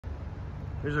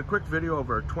Here's a quick video of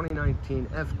our 2019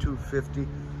 F-250.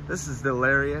 This is the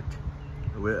Lariat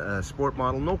with a sport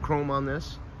model, no chrome on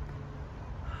this.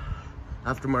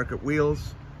 Aftermarket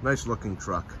wheels, nice looking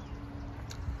truck.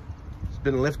 It's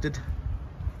been lifted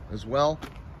as well.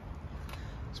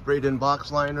 Sprayed in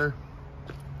box liner.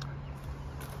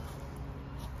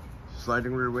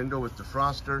 Sliding rear window with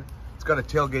defroster. It's got a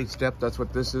tailgate step, that's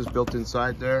what this is, built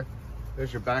inside there.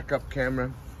 There's your backup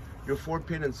camera. Your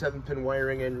 4-pin and 7-pin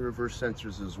wiring and reverse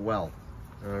sensors as well.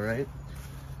 All right.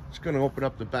 Just going to open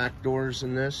up the back doors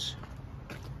in this.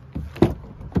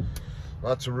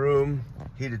 Lots of room.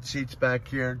 Heated seats back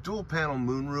here. Dual panel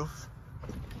moonroof.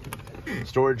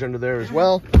 Storage under there as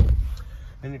well.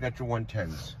 And you got your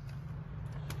 110s.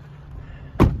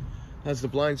 Has the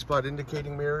blind spot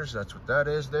indicating mirrors. That's what that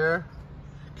is there.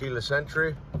 Keyless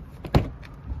entry.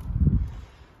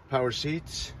 Power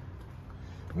seats.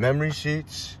 Memory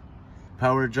seats.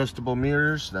 Power adjustable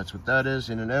mirrors, that's what that is,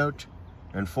 in and out,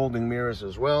 and folding mirrors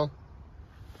as well.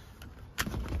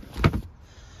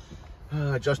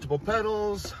 Adjustable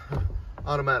pedals,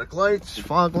 automatic lights,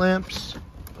 fog lamps,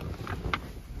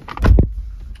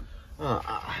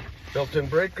 built-in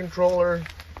brake controller,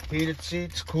 heated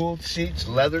seats, cooled seats,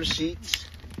 leather seats.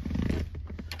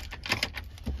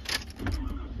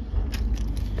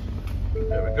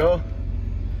 There we go.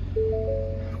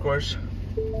 Of course,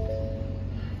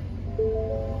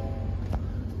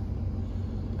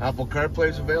 Apple CarPlay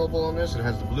is available on this. It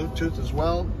has the Bluetooth as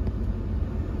well.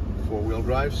 4-wheel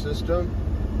drive system.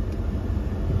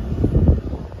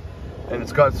 And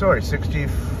it's got,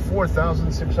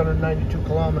 64,692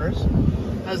 kilometers.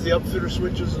 Has the upfitter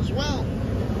switches as well.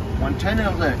 110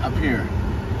 outlet up here.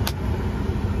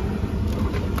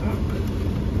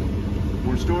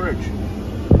 More storage.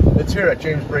 It's here at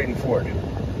James Braden Ford.